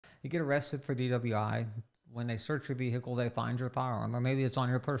You get arrested for DWI. When they search your vehicle, they find your firearm, or maybe it's on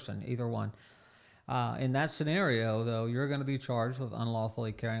your person, either one. In that scenario, though, you're going to be charged with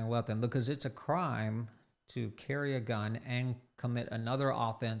unlawfully carrying a weapon because it's a crime to carry a gun and commit another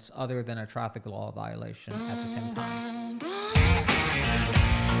offense other than a traffic law violation at the same time.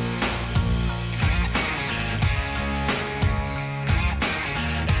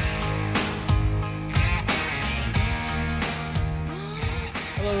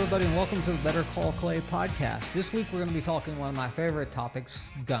 Hello, everybody, and welcome to the Better Call Caly Podcast. This week, we're going to be talking one of my favorite topics,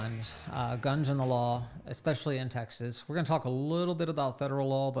 guns. Guns in the law, especially in Texas. We're going to talk a little bit about federal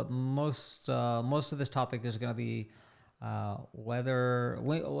law, but most of this topic is going to be what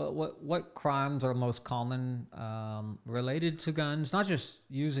crimes are most common related to guns, not just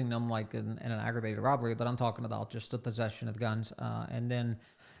using them like in an aggravated robbery, but I'm talking about just the possession of guns, and then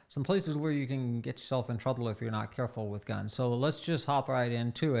some places where you can get yourself in trouble if you're not careful with guns. So let's just hop right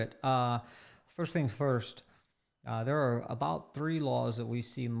into it. First things first, there are about 3 laws that we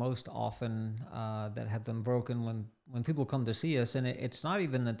see most often that have been broken when people come to see us. And it's not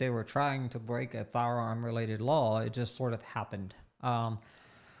even that they were trying to break a firearm-related law. It just sort of happened. And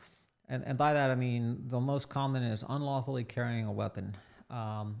by that, I mean the most common is unlawfully carrying a weapon.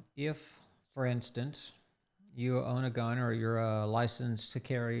 If, for instance, you own a gun or you're a license to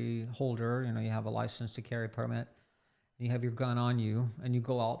carry holder, you have a license to carry permit, and you have your gun on you, and you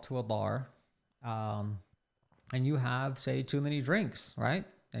go out to a bar, and you have, say, too many drinks, right?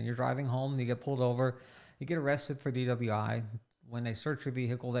 And you're driving home, you get pulled over, you get arrested for DWI. When they search your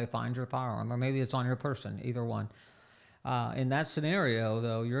vehicle, they find your firearm, or maybe it's on your person, either one. In that scenario,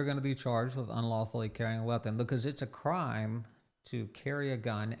 though, you're going to be charged with unlawfully carrying a weapon because it's a crime to carry a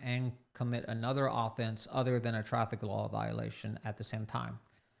gun and commit another offense other than a traffic law violation at the same time.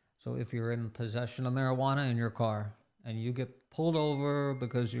 So if you're in possession of marijuana in your car and you get pulled over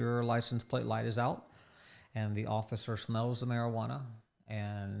because your license plate light is out and the officer smells the marijuana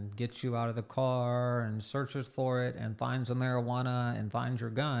and gets you out of the car and searches for it and finds the marijuana and finds your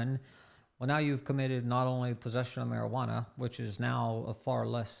gun, well, now you've committed not only possession of marijuana, which is now a far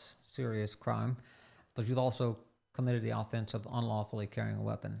less serious crime, but you've also committed the offense of unlawfully carrying a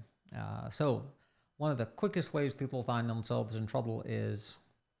weapon. So one of the quickest ways people find themselves in trouble is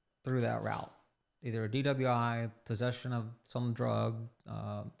through that route, either a DWI, possession of some drug,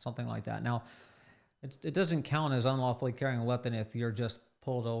 something like that. Now, it doesn't count as unlawfully carrying a weapon if you're just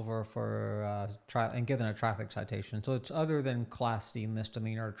pulled over for and given a traffic citation. So it's other than Class C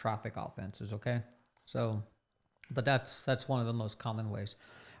misdemeanor traffic offenses, okay? So, but that's one of the most common ways.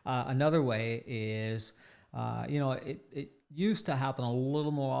 Another way is, it used to happen a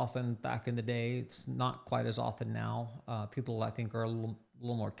little more often back in the day. It's not quite as often now. People, I think, are a little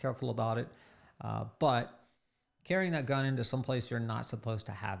more careful about it. But carrying that gun into some place you're not supposed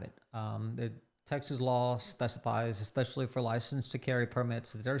to have it. The Texas law specifies, especially for license to carry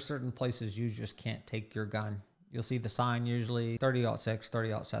permits, that there are certain places you just can't take your gun. You'll see the sign usually 30-06,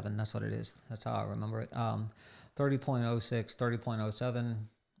 30-07. That's what it is. That's how I remember it. 30.06,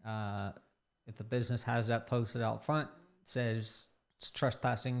 30.07. If the business has that posted out front, says it's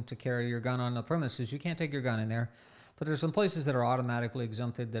trespassing to carry your gun on the premises, you can't take your gun in there. But there's some places that are automatically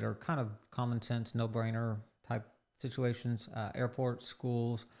exempted that are kind of common sense, no-brainer type situations, airports,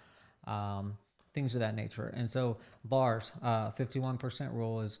 schools, things of that nature. And so bars, 51%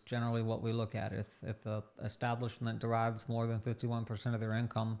 rule is generally what we look at. If the establishment derives more than 51% of their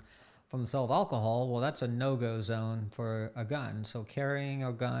income from the sale of alcohol, well, that's a no-go zone for a gun. So carrying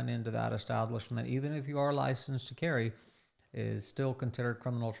a gun into that establishment, even if you are licensed to carry, is still considered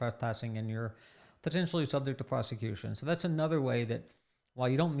criminal trespassing and you're potentially subject to prosecution. So that's another way that while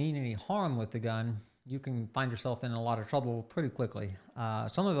you don't mean any harm with the gun, you can find yourself in a lot of trouble pretty quickly.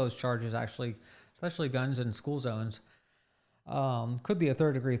 Some of those charges actually, especially guns in school zones, could be a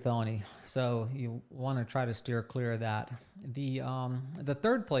third-degree felony, so you want to try to steer clear of that. The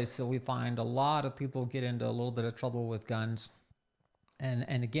third place that we find a lot of people get into a little bit of trouble with guns,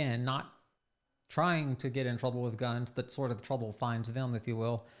 and again, not trying to get in trouble with guns, but sort of trouble finds them, if you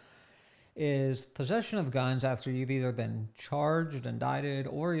will, is possession of guns after you've either been charged, indicted,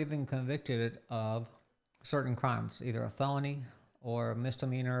 or even convicted of certain crimes, either a felony or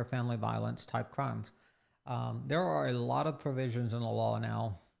misdemeanor family violence type crimes. There are a lot of provisions in the law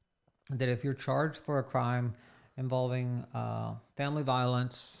now that if you're charged for a crime involving family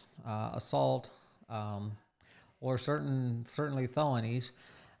violence, assault, or certainly felonies,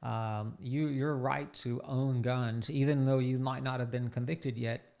 your right to own guns, even though you might not have been convicted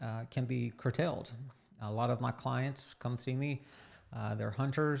yet, can be curtailed. A lot of my clients come see me. They're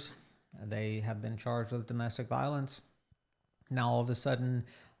hunters. They have been charged with domestic violence. Now, all of a sudden,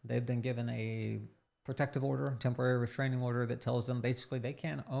 they've been given a protective order, temporary restraining order that tells them basically they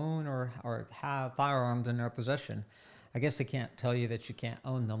can't own or have firearms in their possession. I guess they can't tell you that you can't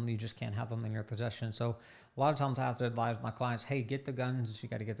own them. You just can't have them in your possession. So a lot of times I have to advise my clients, hey, get the guns. You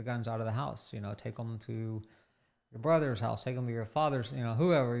got to get the guns out of the house. Take them to your brother's house, take them to your father's,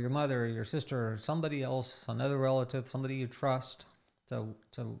 whoever, your mother, your sister, somebody else, another relative, somebody you trust to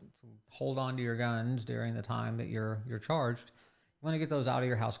hold on to your guns during the time that you're charged. You want to get those out of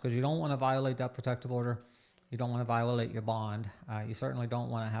your house because you don't want to violate that protective order. You don't want to violate your bond. You certainly don't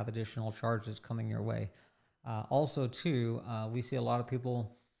want to have additional charges coming your way. Also, too, we see a lot of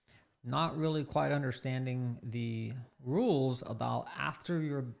people not really quite understanding the rules about after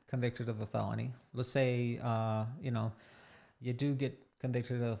you're convicted of a felony. Let's say, you do get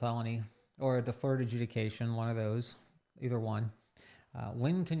convicted of a felony or a deferred adjudication, one of those, either one.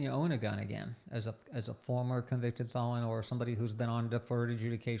 When can you own a gun again as a former convicted felon or somebody who's been on deferred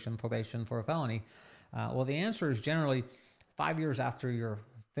adjudication probation for a felony? Well, the answer is generally 5 years after you're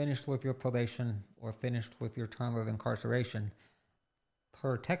finished with your probation or finished with your term of incarceration.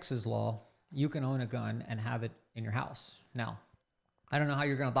 Per Texas law, you can own a gun and have it in your house. Now, I don't know how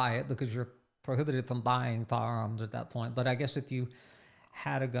you're going to buy it because you're prohibited from buying firearms at that point. But I guess if you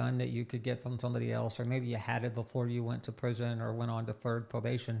had a gun that you could get from somebody else, or maybe you had it before you went to prison or went on deferred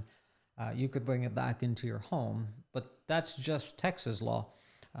probation, you could bring it back into your home. But that's just Texas law.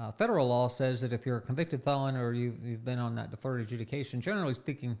 Federal law says that if you're a convicted felon or you've been on that deferred adjudication, generally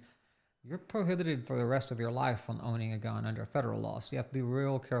speaking, you're prohibited for the rest of your life from owning a gun under federal law. So you have to be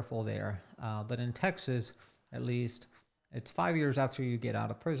real careful there. But in Texas, at least, it's 5 years after you get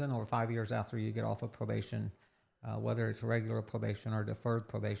out of prison or 5 years after you get off of probation, whether it's regular probation or deferred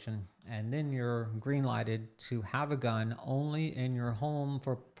probation. And then you're green lighted to have a gun only in your home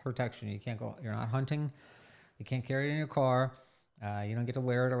for protection. You can't go, you're not hunting. You can't carry it in your car. You don't get to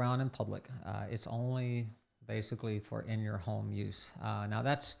wear it around in public. It's only basically for in your home use. Now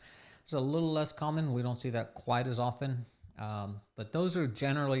it's a little less common. We don't see that quite as often. But those are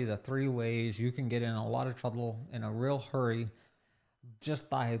generally the three ways you can get in a lot of trouble in a real hurry just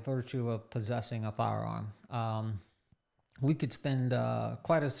by virtue of possessing a firearm. We could spend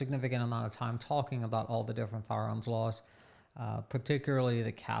quite a significant amount of time talking about all the different firearms laws, particularly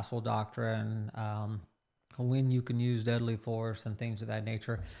the Castle Doctrine, when you can use deadly force and things of that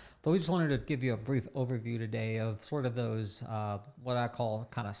nature. But we just wanted to give you a brief overview today of sort of those, what I call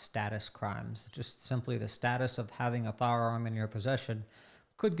kind of status crimes. Just simply the status of having a firearm in your possession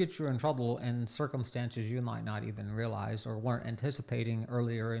could get you in trouble in circumstances you might not even realize or weren't anticipating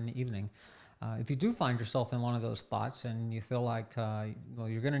earlier in the evening. If you do find yourself in one of those thoughts and you feel like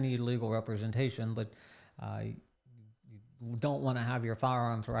you're going to need legal representation, but you don't want to have your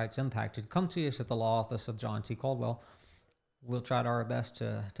firearms rights impacted, come to us at the law office of John T. Caldwell. We'll try our best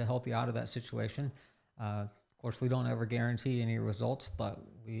to help you out of that situation. Of course, we don't ever guarantee any results, but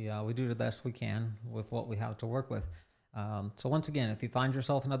we do the best we can with what we have to work with. So once again, if you find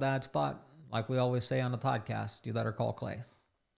yourself in a bad spot, like we always say on the podcast, you better call Clay.